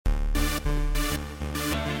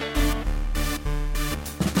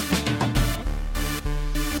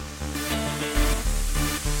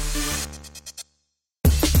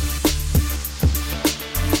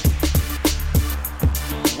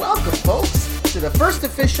to the first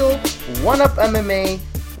official One Up MMA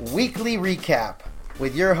weekly recap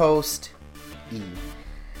with your host, E.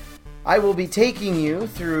 I will be taking you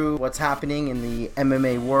through what's happening in the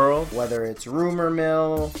MMA world, whether it's rumor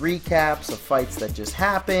mill, recaps of fights that just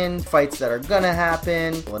happened, fights that are gonna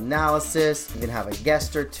happen, analysis, even have a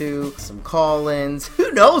guest or two, some call-ins.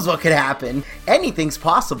 Who knows what could happen? Anything's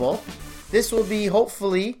possible. This will be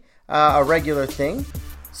hopefully a regular thing.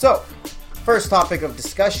 So, first topic of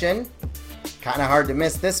discussion, kind of hard to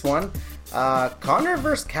miss this one, Conor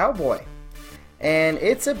versus Cowboy. And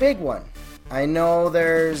it's a big one. I know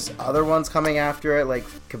there's other ones coming after it, like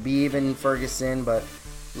Khabib and Ferguson, but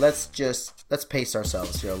let's pace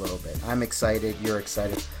ourselves here a little bit. I'm excited. You're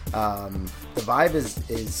excited. The vibe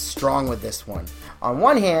is strong with this one. On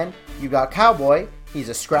one hand, you got Cowboy. He's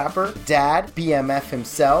a scrapper, dad, BMF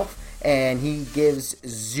himself, and he gives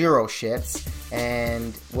zero shits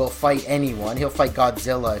and will fight anyone. He'll fight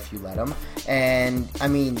Godzilla if you let him. And, I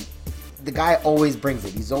mean, the guy always brings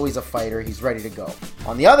it. He's always a fighter. He's ready to go.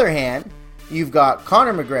 On the other hand, you've got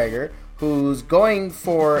Conor McGregor, who's going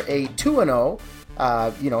for a 2-0.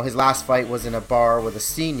 His last fight was in a bar with a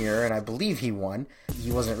senior, and I believe he won.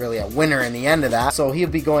 He wasn't really a winner in the end of that, so he'll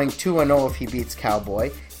be going 2-0 if he beats Cowboy.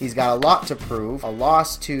 He's got a lot to prove. A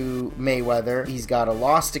loss to Mayweather. He's got a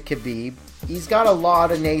loss to Khabib. He's got a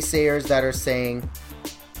lot of naysayers that are saying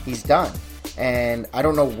he's done. And I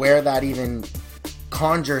don't know where that even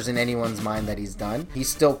conjures in anyone's mind that he's done. He's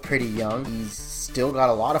still pretty young. He's still got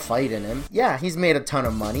a lot of fight in him. Yeah, he's made a ton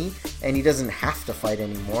of money, and he doesn't have to fight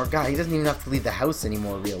anymore. God, he doesn't even have to leave the house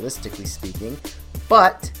anymore, realistically speaking.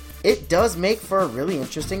 But it does make for a really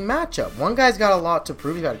interesting matchup. One guy's got a lot to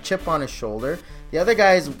prove. He's got a chip on his shoulder. The other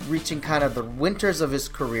guy's reaching kind of the winters of his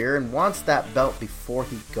career and wants that belt before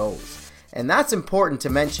he goes. And that's important to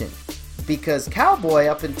mention, because Cowboy,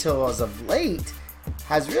 up until as of late,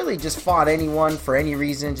 has really just fought anyone for any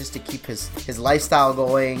reason just to keep his lifestyle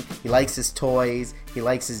going. He likes his toys. He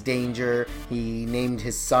likes his danger. He named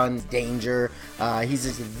his son Danger. He's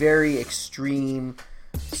a very extreme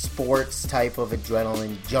sports type of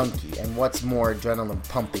adrenaline junkie. And what's more adrenaline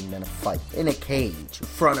pumping than a fight in a cage in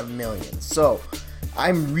front of millions? So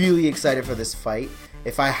I'm really excited for this fight.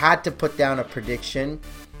 If I had to put down a prediction,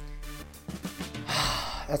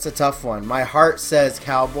 that's a tough one. My heart says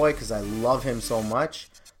Cowboy because I love him so much,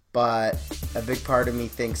 but a big part of me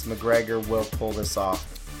thinks McGregor will pull this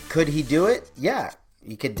off. Could he do it? Yeah,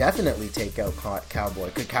 he could definitely take out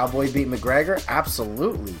Cowboy. Could Cowboy beat McGregor?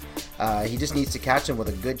 Absolutely. He just needs to catch him with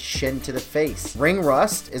a good shin to the face. Ring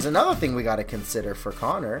rust is another thing we got to consider for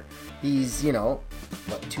Conor. He's,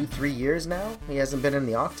 2-3 years now? He hasn't been in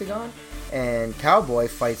the octagon, and Cowboy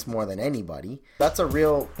fights more than anybody. That's a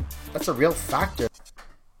real factor.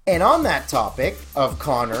 And on that topic of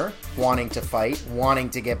Conor wanting to fight, wanting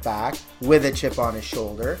to get back with a chip on his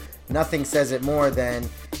shoulder, nothing says it more than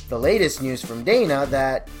the latest news from Dana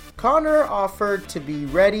that Conor offered to be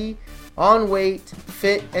ready, on weight,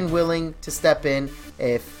 fit, and willing to step in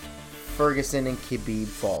if Ferguson and Khabib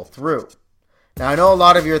fall through. Now, I know a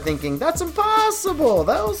lot of you are thinking, that's impossible.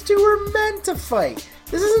 Those two are meant to fight.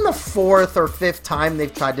 This isn't the fourth or fifth time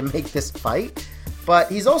they've tried to make this fight.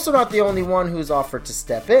 But he's also not the only one who's offered to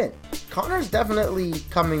step in. Conor's definitely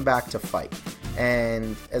coming back to fight.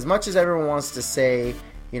 And as much as everyone wants to say,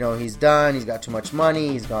 he's done, he's got too much money,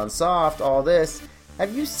 he's gone soft, all this,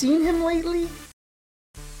 have you seen him lately?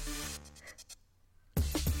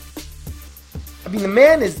 I mean, the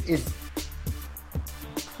man is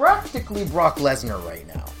practically Brock Lesnar right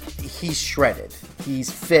now. He's shredded,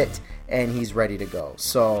 he's fit, and he's ready to go.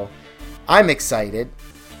 So, I'm excited.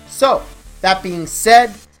 So, that being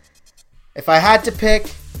said, if I had to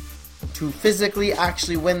pick to physically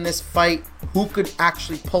actually win this fight, who could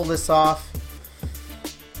actually pull this off?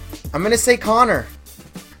 I'm going to say Conor.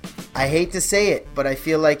 I hate to say it, but I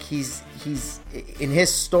feel like he's in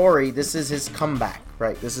his story, this is his comeback,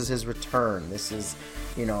 right? This is his return. This is,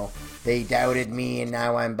 they doubted me and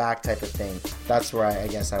now I'm back type of thing. That's where I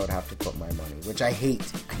guess I would have to put my money, which I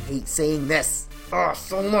hate. I hate saying this. Oh,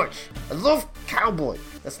 so much. I love Cowboy.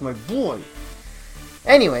 That's my boy.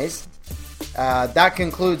 Anyways, that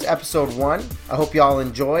concludes episode 1. I hope y'all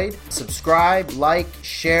enjoyed. Subscribe, like,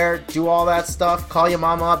 share, do all that stuff. Call your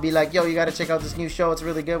mama up. Be like, yo, you got to check out this new show. It's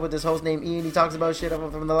really good with this host named Ian. He talks about shit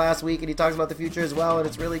from the last week, and he talks about the future as well, and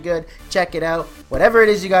it's really good. Check it out. Whatever it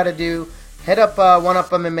is you got to do, head up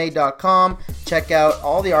oneupmma.com. Check out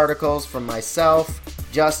all the articles from myself,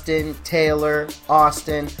 Justin, Taylor,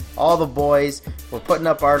 Austin, all the boys. We're putting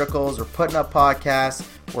up articles. We're putting up podcasts.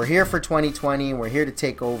 We're here for 2020. We're here to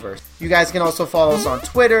take over. You guys can also follow us on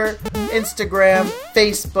Twitter, Instagram,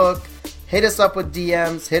 Facebook. hit us up with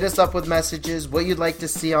DMs, hit us up with messages, what you'd like to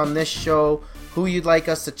see on this show, who you'd like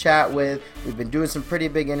us to chat with. We've been doing some pretty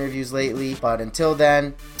big interviews lately, but until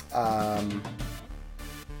then,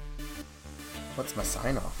 what's my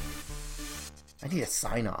sign off? I need a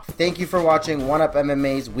sign off. Thank you for watching One Up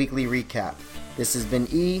MMA's weekly recap. This has been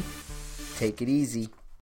E. Take it easy.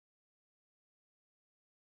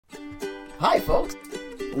 Hi, folks.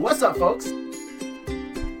 What's up, folks?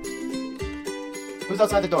 Who's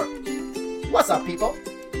outside the door? What's up, people?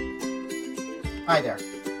 Hi there.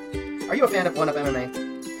 Are you a fan of One Up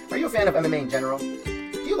MMA? Are you a fan of MMA in general?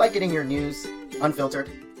 Do you like getting your news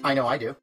unfiltered? I know I do.